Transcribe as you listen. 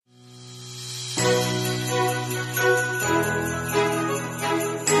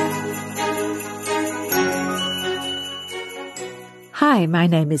Hi, my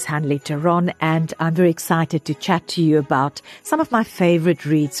name is Hanlie Theron, and I'm very excited to chat to you about some of my favorite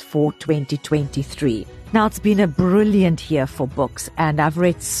reads for 2023. Now, it's been a brilliant year for books, and I've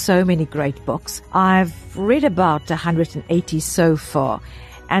read so many great books. I've read about 180 so far,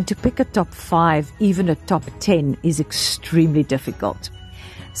 and to pick a top 5, even a top 10, is extremely difficult.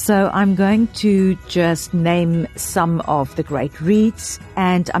 So I'm going to just name some of the great reads,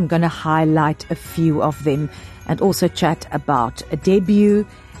 and I'm going to highlight a few of them and also chat about a debut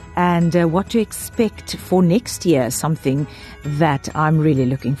and what to expect for next year, something that I'm really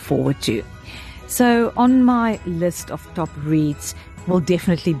looking forward to. So on my list of top reads will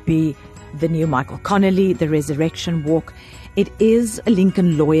definitely be the new Michael Connelly, The Resurrection Walk. It is a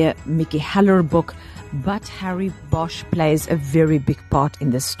Lincoln lawyer, Mickey Haller book, but Harry Bosch plays a very big part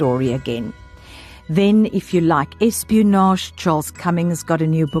in the story again. Then, if you like espionage, Charles Cummings got a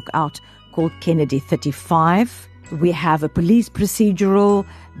new book out called Kennedy 35. We have a police procedural,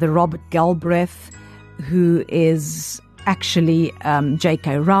 the Robert Galbraith, who is actually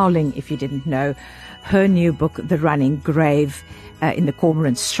J.K. Rowling, if you didn't know. Her new book, The Running Grave, in the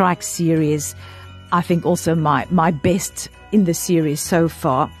Cormoran Strike series. I think also my best in the series so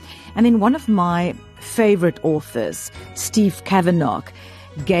far. And then one of my favorite authors, Steve Kavanagh,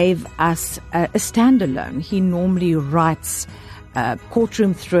 gave us a standalone. He normally writes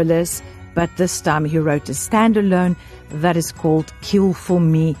courtroom thrillers, but this time he wrote a standalone that is called Kill for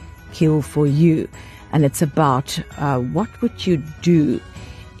Me, Kill for You. And it's about what would you do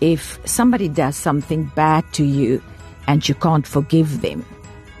if somebody does something bad to you and you can't forgive them,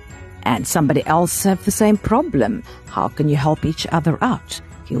 and somebody else have the same problem. How can you help each other out?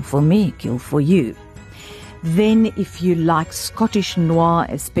 Kill for me, kill for you. Then if you like Scottish noir,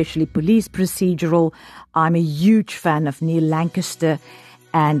 especially police procedural, I'm a huge fan of Neil Lancaster,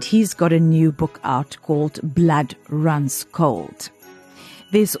 and he's got a new book out called Blood Runs Cold.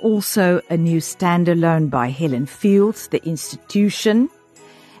 There's also a new standalone by Helen Fields, The Institution.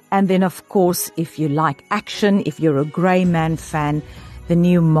 And then, of course, if you like action, if you're a Grey Man fan, the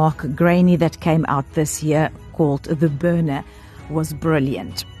new Mark Graney that came out this year called The Burner was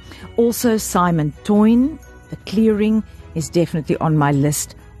brilliant. Also, Simon Toyne, The Clearing, is definitely on my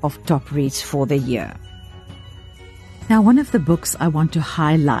list of top reads for the year. Now, one of the books I want to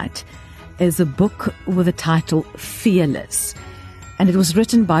highlight is a book with the title Fearless. And it was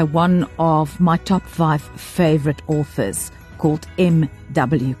written by one of my top 5 favorite authors called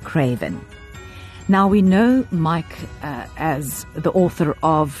M.W. Craven. Now, we know Mike as the author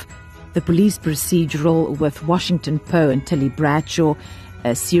of the police procedural with Washington Poe and Tilly Bradshaw,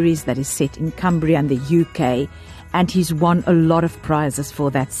 a series that is set in Cumbria and the UK, and he's won a lot of prizes for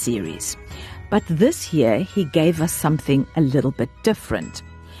that series. But this year, he gave us something a little bit different.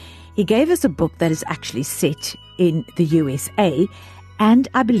 He gave us a book that is actually set in the USA, and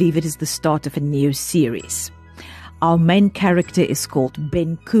I believe it is the start of a new series. Our main character is called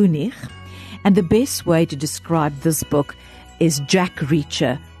Ben Koenig, and the best way to describe this book is Jack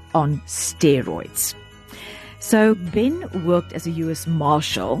Reacher on steroids. So Ben worked as a U.S.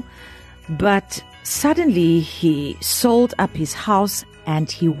 Marshal, but suddenly he sold up his house and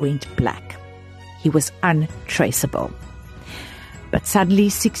he went black. He was untraceable. But suddenly,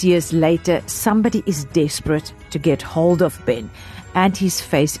 6 years later, somebody is desperate to get hold of Ben, and his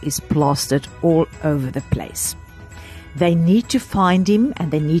face is plastered all over the place. They need to find him, and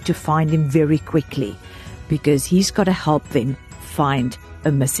they need to find him very quickly, because he's got to help them find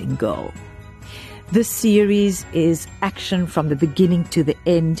a missing girl. This series is action from the beginning to the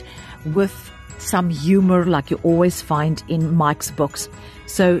end, with some humor like you always find in Mike's books.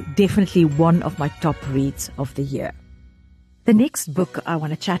 So definitely one of my top reads of the year. The next book I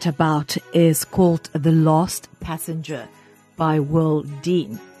want to chat about is called The Last Passenger by Will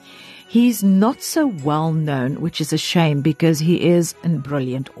Dean. He's not so well known, which is a shame because he is a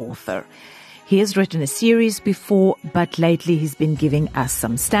brilliant author. He has written a series before, but lately he's been giving us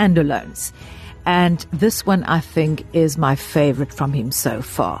some standalones. And this one, I think, is my favorite from him so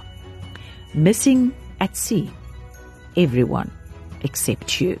far. Missing at Sea. Everyone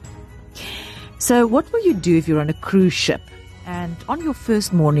except you. So what will you do if you're on a cruise ship and on your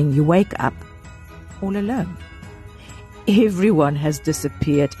first morning you wake up all alone? Everyone has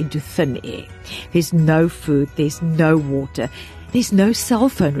disappeared into thin air. There's no food, there's no water, there's no cell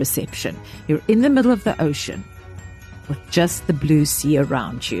phone reception. You're in the middle of the ocean with just the blue sea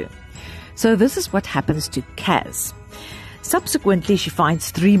around you. So this is what happens to Kaz. Subsequently, she finds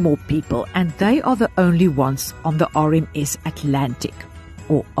 3 more people, and they are the only ones on the RMS Atlantic.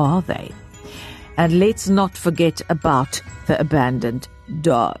 Or are they? And let's not forget about the abandoned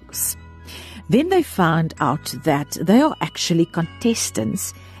dogs. Then they found out that they are actually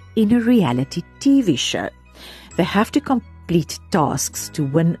contestants in a reality TV show. They have to complete tasks to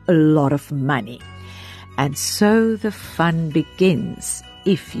win a lot of money. And so the fun begins,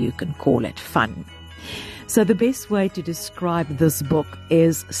 if you can call it fun. So the best way to describe this book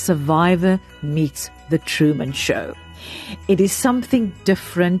is Survivor meets The Truman Show. It is something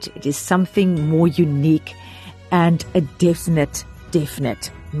different, it is something more unique, and a definite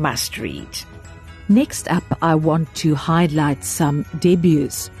must read. Next up, I want to highlight some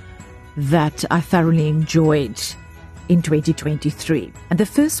debuts that I thoroughly enjoyed in 2023. And the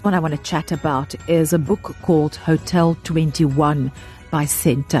first one I want to chat about is a book called Hotel 21 by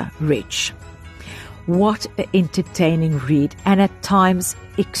Senta Rich. What an entertaining read, and at times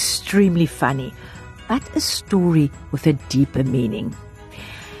extremely funny, but a story with a deeper meaning.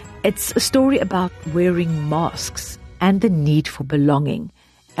 It's a story about wearing masks and the need for belonging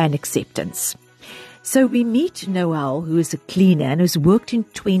and acceptance. So we meet Noelle, who is a cleaner and who's worked in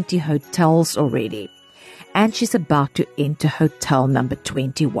 20 hotels already, and she's about to enter hotel number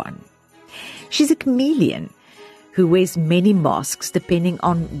 21. She's a chameleon who wears many masks depending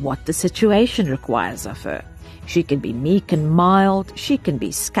on what the situation requires of her. She can be meek and mild, she can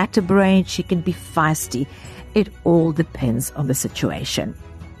be scatterbrained, she can be feisty. It all depends on the situation.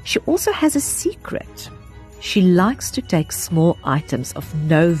 She also has a secret. She likes to take small items of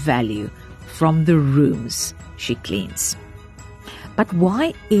no value from the rooms she cleans. But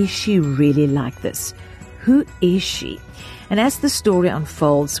why is she really like this? Who is she? And as the story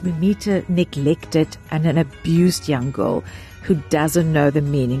unfolds, we meet a neglected and an abused young girl who doesn't know the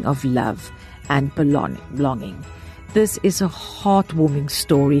meaning of love and belonging. This is a heartwarming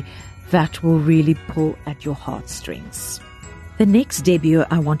story that will really pull at your heartstrings. The next debut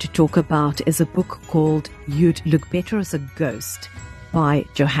I want to talk about is a book called You'd Look Better as a Ghost by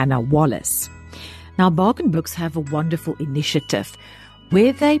Johanna Wallace. Now, Bargain Books have a wonderful initiative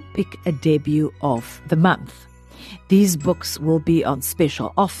where they pick a debut of the month. These books will be on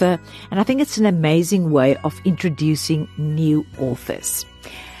special offer, and I think it's an amazing way of introducing new authors.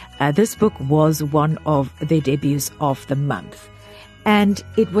 This book was one of their debuts of the month, and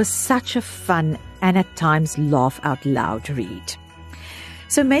it was such a fun and at times laugh out loud read.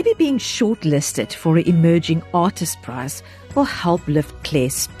 So maybe being shortlisted for an Emerging Artist Prize will help lift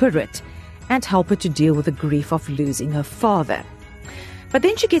Claire's spirit and help her to deal with the grief of losing her father. But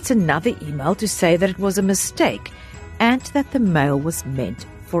then she gets another email to say that it was a mistake and that the mail was meant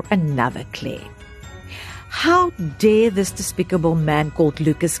for another Claire. How dare this despicable man called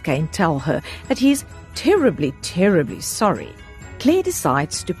Lucas Kane tell her that he is terribly sorry? Claire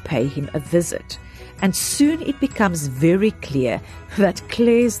decides to pay him a visit, and soon it becomes very clear that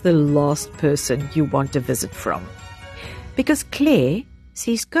Claire's the last person you want a visit from, because Claire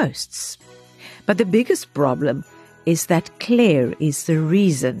sees ghosts. But the biggest problem is that Claire is the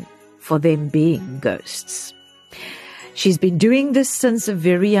reason for them being ghosts. She's been doing this since a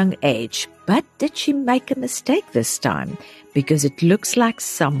very young age, but did she make a mistake this time? Because it looks like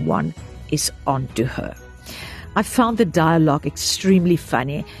someone is onto her. I found the dialogue extremely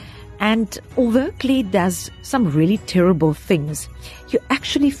funny, and although Claire does some really terrible things, you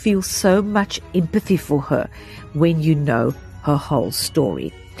actually feel so much empathy for her when you know her whole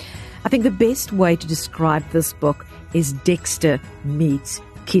story. I think the best way to describe this book is Dexter meets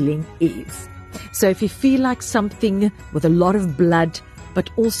Killing Eve. So if you feel like something with a lot of blood but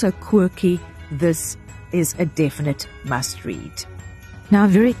also quirky, this is a definite must read. Now, I'm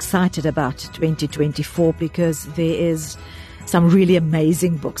very excited about 2024 because there is some really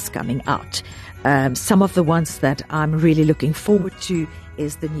amazing books coming out. Some of the ones that I'm really looking forward to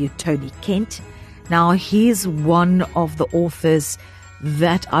is the new Tony Kent. Now, he's one of the authors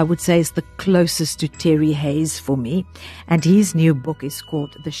that I would say is the closest to Terry Hayes for me, and his new book is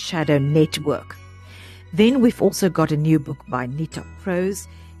called The Shadow Network. Then we've also got a new book by Nita Prose.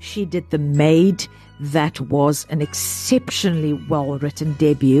 She did The Maid. That was an exceptionally well-written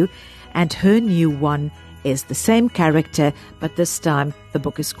debut, and her new one is the same character, but this time the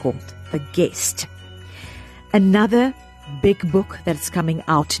book is called The Guest. Another big book that's coming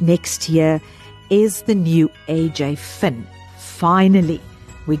out next year is the new A.J. Finn. Finally,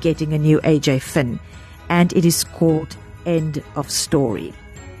 we're getting a new A.J. Finn, and it is called End of Story.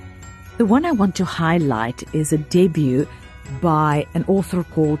 The one I want to highlight is a debut by an author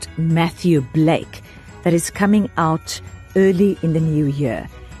called Matthew Blake that is coming out early in the new year,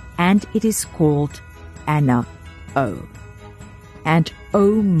 and it is called Anna O. And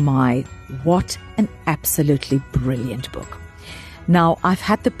oh my, what an absolutely brilliant book. Now, I've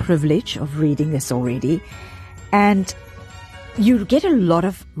had the privilege of reading this already, and You get a lot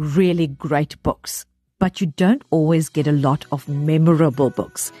of really great books, but you don't always get a lot of memorable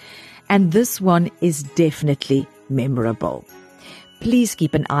books. And this one is definitely memorable. Please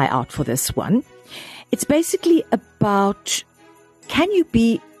keep an eye out for this one. It's basically about, can you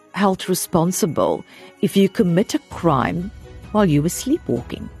be held responsible if you commit a crime while you were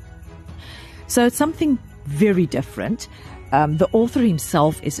sleepwalking? So it's something very different. The author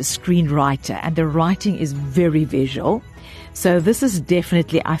himself is a screenwriter, and the writing is very visual. So this is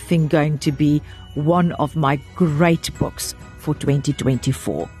definitely, I think, going to be one of my great books for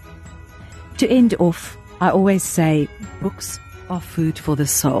 2024. To end off, I always say books are food for the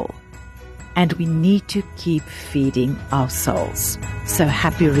soul, and we need to keep feeding our souls. So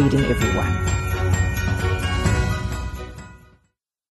happy reading, everyone.